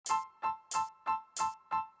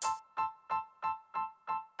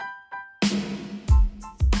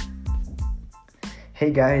Hey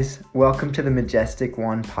guys, welcome to the Majestic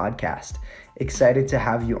One podcast. Excited to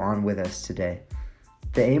have you on with us today.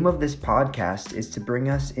 The aim of this podcast is to bring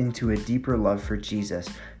us into a deeper love for Jesus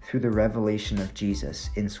through the revelation of Jesus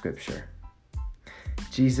in Scripture.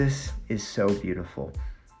 Jesus is so beautiful.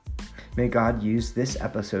 May God use this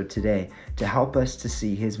episode today to help us to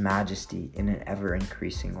see His majesty in an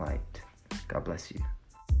ever-increasing light. God bless you.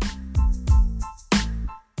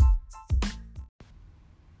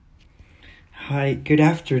 Hi, good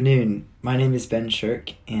afternoon. My name is Ben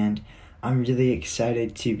Shirk, and I'm really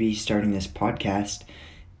excited to be starting this podcast,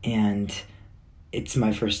 and it's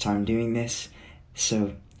my first time doing this,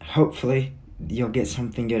 so hopefully you'll get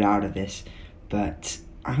something good out of this. But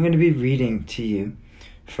I'm going to be reading to you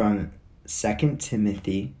from 2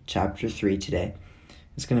 Timothy chapter 3 today.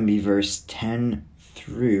 It's going to be verse 10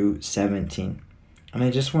 through 17, and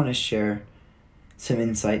I just want to share some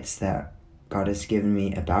insights that God has given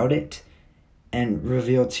me about it and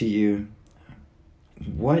reveal to you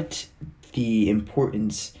what the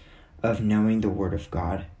importance of knowing the Word of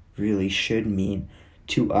God really should mean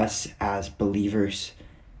to us as believers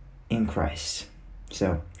in Christ.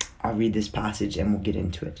 So I'll read this passage and we'll get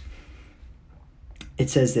into it. It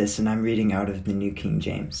says this, and I'm reading out of the New King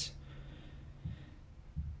James.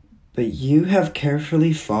 But you have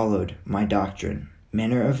carefully followed my doctrine,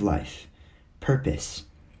 manner of life, purpose,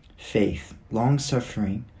 faith,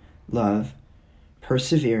 long-suffering, love,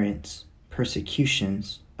 perseverance,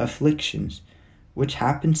 persecutions, afflictions, which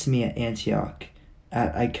happened to me at Antioch,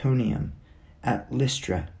 at Iconium, at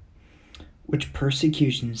Lystra, which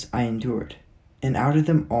persecutions I endured, and out of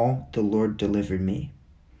them all the Lord delivered me.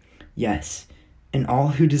 Yes, and all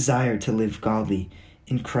who desire to live godly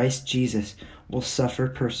in Christ Jesus will suffer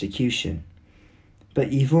persecution.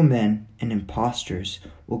 But evil men and impostors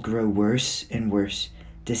will grow worse and worse,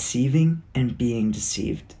 deceiving and being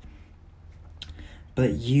deceived.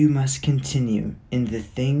 But you must continue in the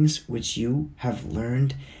things which you have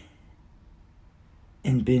learned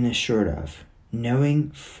and been assured of, knowing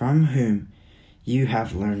from whom you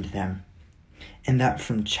have learned them, and that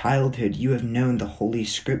from childhood you have known the Holy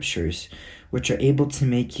Scriptures, which are able to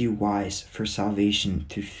make you wise for salvation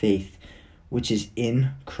through faith, which is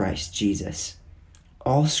in Christ Jesus.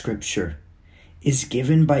 All Scripture is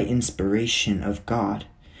given by inspiration of God,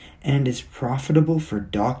 and is profitable for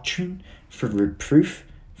doctrine, for reproof,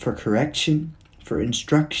 for correction, for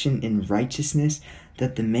instruction in righteousness,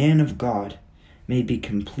 that the man of God may be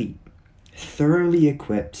complete, thoroughly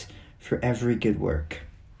equipped for every good work.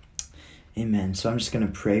 Amen. So I'm just going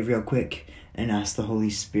to pray real quick and ask the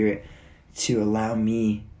Holy Spirit to allow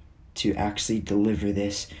me to actually deliver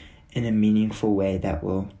this in a meaningful way that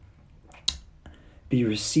will be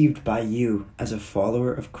received by you as a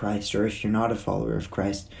follower of Christ, or if you're not a follower of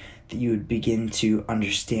Christ, that you would begin to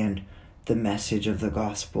understand the message of the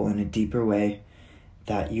gospel in a deeper way,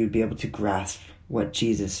 that you'd be able to grasp what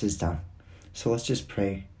Jesus has done. So let's just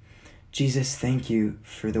pray. Jesus, thank you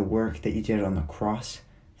for the work that you did on the cross.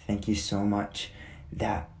 Thank you so much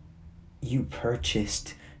that you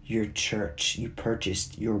purchased your church, you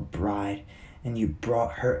purchased your bride, and you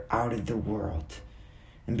brought her out of the world.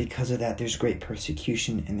 And because of that, there's great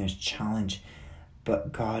persecution and there's challenge.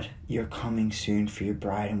 But God, you're coming soon for your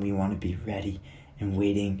bride, and we want to be ready and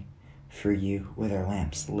waiting for you with our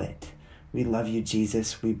lamps lit. We love you,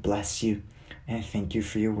 Jesus. We bless you, and I thank you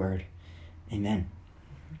for your word. Amen.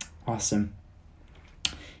 Awesome.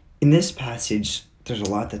 In this passage, there's a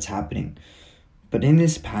lot that's happening. But in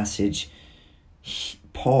this passage,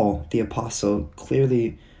 Paul, the apostle,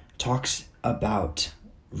 clearly talks about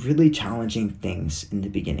really challenging things in the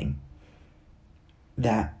beginning.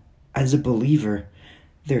 That as a believer,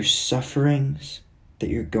 there's sufferings that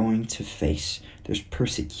you're going to face. There's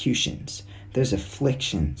persecutions. There's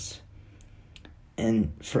afflictions.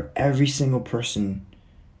 And for every single person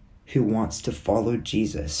who wants to follow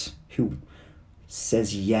Jesus, who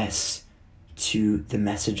says yes to the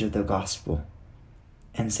message of the gospel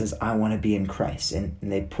and says, I want to be in Christ, and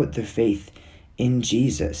they put their faith in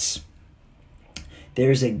Jesus,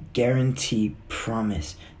 there's a guarantee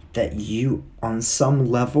promise that you, on some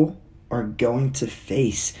level, are going to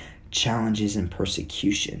face challenges and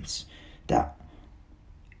persecutions. That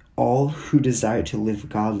all who desire to live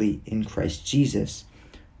godly in Christ Jesus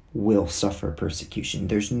will suffer persecution.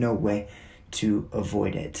 There's no way to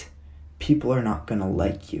avoid it. People are not going to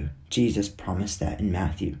like you. Jesus promised that in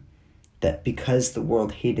Matthew. That because the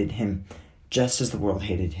world hated him, just as the world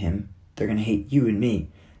hated him, they're going to hate you and me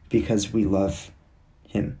because we love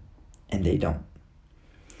him and they don't.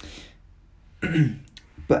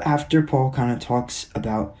 But after Paul kind of talks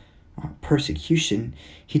about persecution,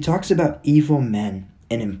 he talks about evil men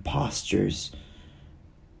and imposters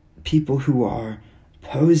people who are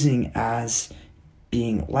posing as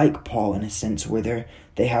being like Paul in a sense, where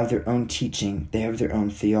they have their own teaching, they have their own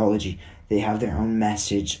theology, they have their own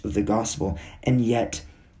message of the gospel, and yet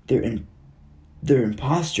they're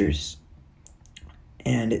imposters.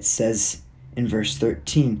 And it says in verse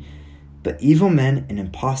 13, "But evil men and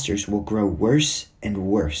impostors will grow worse and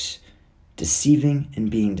worse, deceiving and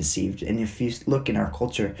being deceived." And if you look in our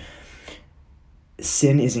culture,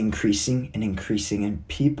 sin is increasing and increasing, and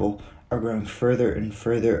people are growing further and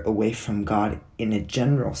further away from God in a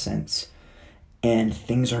general sense. And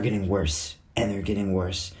things are getting worse, and they're getting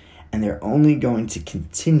worse, and they're only going to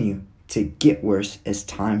continue to get worse as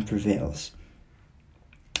time prevails.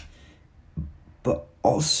 But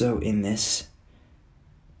also in this,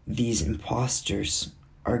 these imposters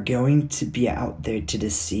are going to be out there to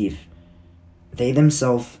deceive. They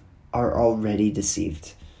themselves are already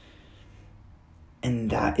deceived.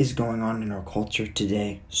 And that is going on in our culture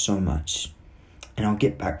today so much. And I'll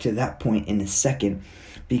get back to that point in a second,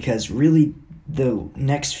 because really the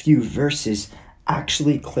next few verses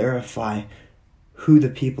actually clarify who the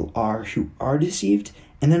people are who are deceived,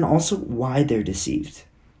 and then also why they're deceived.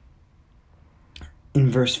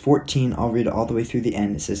 In verse 14, I'll read it all the way through the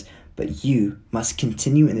end. It says, "But you must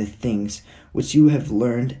continue in the things which you have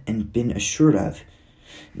learned and been assured of,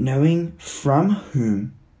 knowing from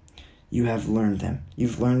whom you have learned them."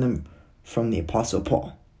 You've learned them from the Apostle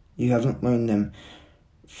Paul. You haven't learned them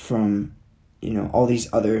from, all these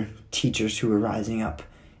other teachers who were rising up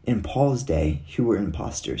in Paul's day who were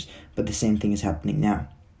imposters. But the same thing is happening now.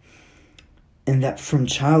 And that from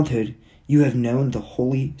childhood you have known the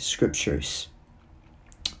Holy Scriptures.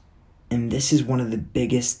 And this is one of the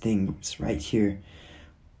biggest things right here.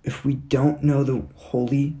 If we don't know the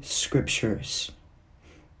Holy Scriptures,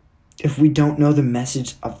 if we don't know the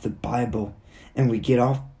message of the Bible, and we get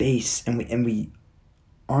off base, and we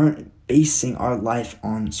aren't basing our life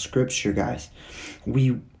on Scripture, guys,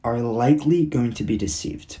 we are likely going to be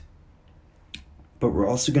deceived. But we're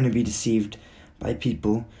also going to be deceived by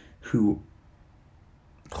people who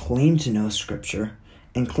claim to know Scripture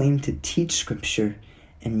and claim to teach Scripture,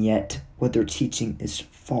 and yet what they're teaching is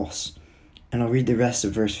false. And I'll read the rest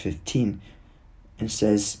of verse 15. It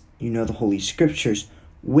says, "You know the Holy Scriptures,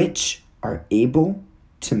 which are able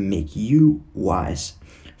to make you wise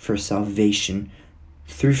for salvation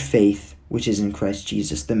through faith, which is in Christ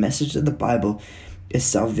Jesus." The message of the Bible is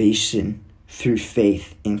salvation through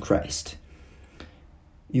faith in Christ.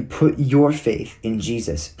 You put your faith in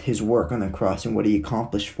Jesus, his work on the cross, and what he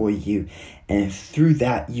accomplished for you. And through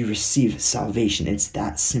that, you receive salvation. It's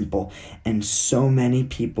that simple. And so many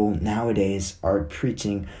people nowadays are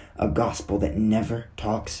preaching a gospel that never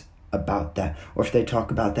talks about that. Or if they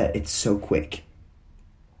talk about that, it's so quick.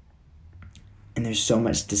 And there's so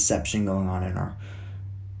much deception going on in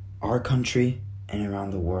our country and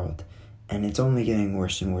around the world. And it's only getting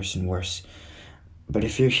worse and worse and worse. But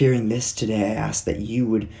if you're hearing this today, I ask that you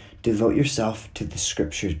would devote yourself to the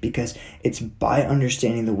Scriptures, because it's by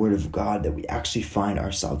understanding the Word of God that we actually find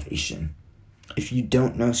our salvation. If you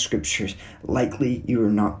don't know Scriptures, likely you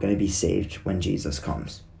are not going to be saved when Jesus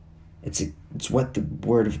comes. It's what the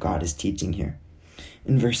Word of God is teaching here.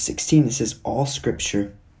 In verse 16, it says, "All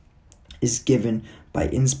Scripture is given by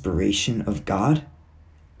inspiration of God."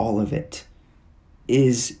 All of it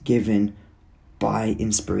is given by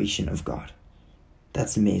inspiration of God.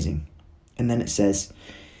 That's amazing. And then it says,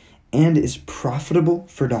 "and is profitable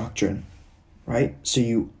for doctrine," right? So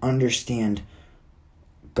you understand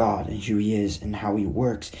God and who he is and how he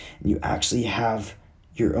works. And you actually have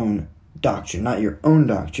your own doctrine. Not your own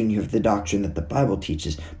doctrine. You have the doctrine that the Bible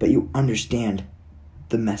teaches. But you understand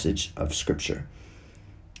the message of Scripture.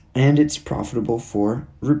 "And it's profitable for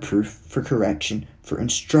reproof, for correction, for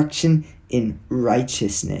instruction in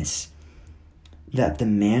righteousness, that the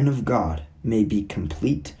man of God may be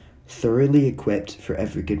complete, thoroughly equipped for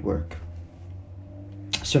every good work."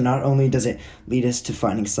 So not only does it lead us to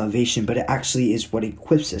finding salvation, but it actually is what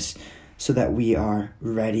equips us so that we are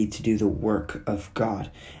ready to do the work of God.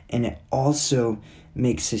 And it also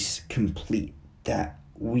makes us complete, that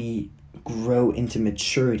we grow into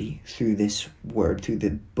maturity through this word, through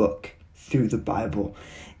the book, through the Bible.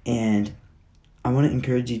 And I want to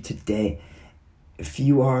encourage you today, if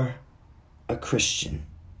you are a Christian,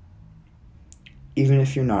 even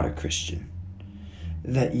if you're not a Christian,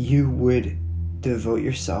 that you would devote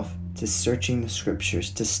yourself to searching the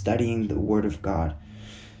Scriptures, to studying the Word of God.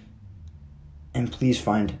 And please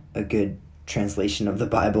find a good translation of the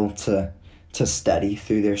Bible to study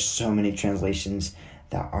through. There's so many translations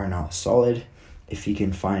that are not solid. If you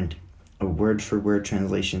can find a word-for-word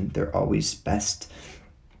translation, they're always best.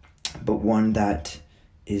 But one that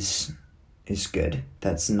is good.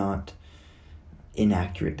 That's not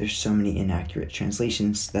inaccurate. There's so many inaccurate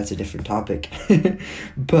translations. That's a different topic.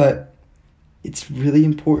 But it's really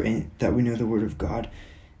important that we know the Word of God.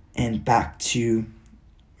 And back to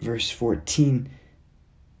verse 13.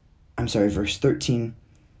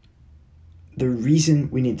 The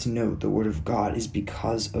reason we need to know the Word of God is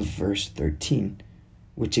because of verse 13,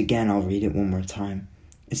 which again, I'll read it one more time.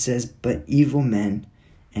 It says, "But evil men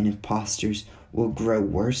and impostors will grow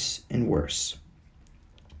worse and worse,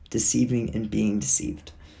 deceiving and being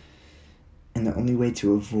deceived." And the only way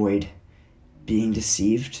to avoid being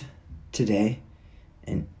deceived today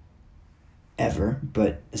and ever,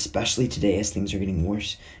 but especially today as things are getting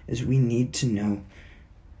worse, is we need to know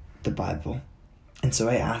the Bible. And so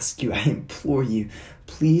I ask you, I implore you,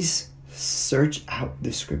 please search out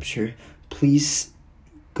the scripture. Please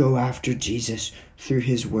go after Jesus through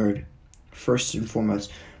his word, first and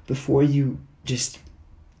foremost, before you just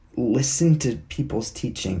listen to people's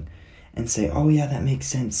teaching and say, oh yeah, that makes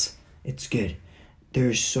sense. It's good.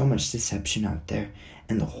 There's so much deception out there.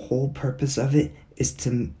 And the whole purpose of it is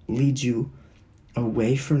to lead you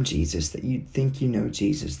away from Jesus, that you'd think you know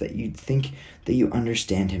Jesus, that you'd think that you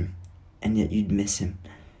understand him, and yet you'd miss him.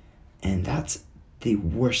 And that's the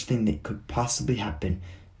worst thing that could possibly happen,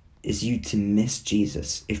 is you to miss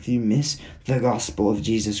Jesus. If you miss the gospel of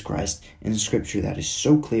Jesus Christ in scripture that is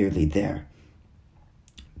so clearly there,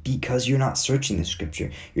 because you're not searching the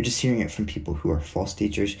scripture, you're just hearing it from people who are false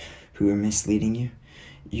teachers, who are misleading you,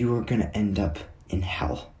 you are going to end up in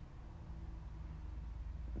hell.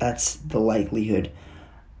 That's the likelihood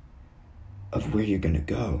of where you're going to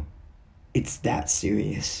go. It's that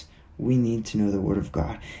serious. We need to know the Word of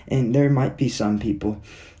God. And there might be some people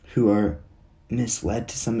who are misled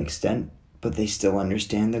to some extent, but they still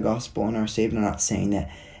understand the gospel and are saved. I'm not saying that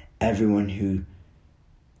everyone who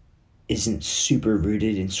isn't super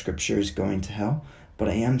rooted in scripture is going to hell, but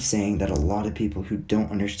I am saying that a lot of people who don't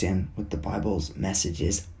understand what the Bible's message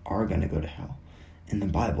is are going to go to hell. And the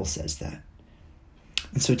Bible says that.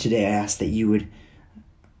 And so today I ask that you would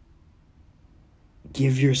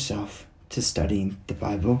give yourself to studying the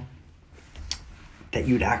Bible, that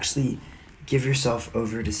you would actually give yourself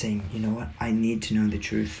over to saying, you know what, I need to know the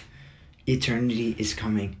truth. Eternity is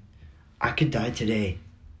coming. I could die today.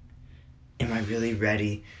 Am I really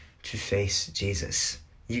ready to face Jesus?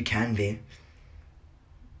 You can be.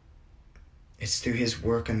 It's through his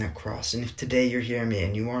work on that cross. And if today you're hearing me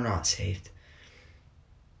and you are not saved,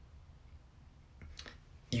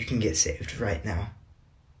 you can get saved right now.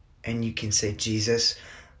 And you can say, Jesus,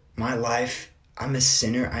 my life, I'm a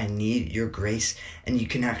sinner. I need your grace. And you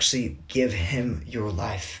can actually give him your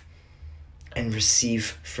life and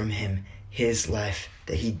receive from him his life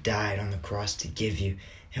that he died on the cross to give you.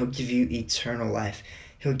 He'll give you eternal life.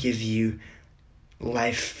 He'll give you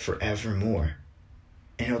life forevermore.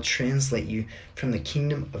 And he'll translate you from the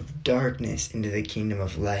kingdom of darkness into the kingdom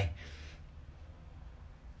of light.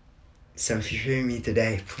 So if you're hearing me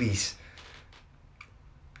today, please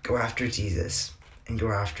go after Jesus and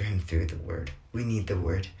go after him through the word. We need the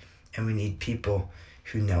word, and we need people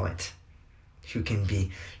who know it, who can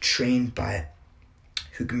be trained by it,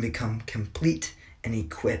 who can become complete and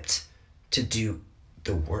equipped to do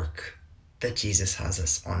the work that Jesus has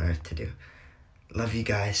us on earth to do. Love you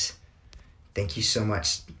guys. Thank you so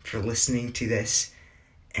much for listening to this,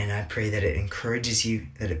 and I pray that it encourages you,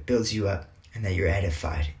 that it builds you up, and that you're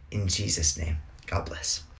edified in Jesus' name. God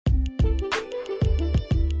bless.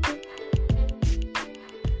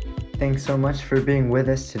 Thanks so much for being with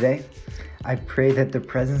us today. I pray that the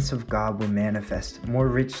presence of God will manifest more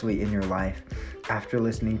richly in your life after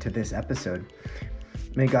listening to this episode.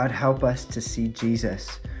 May God help us to see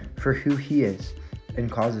Jesus for who he is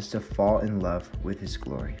and cause us to fall in love with his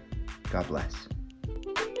glory. God bless.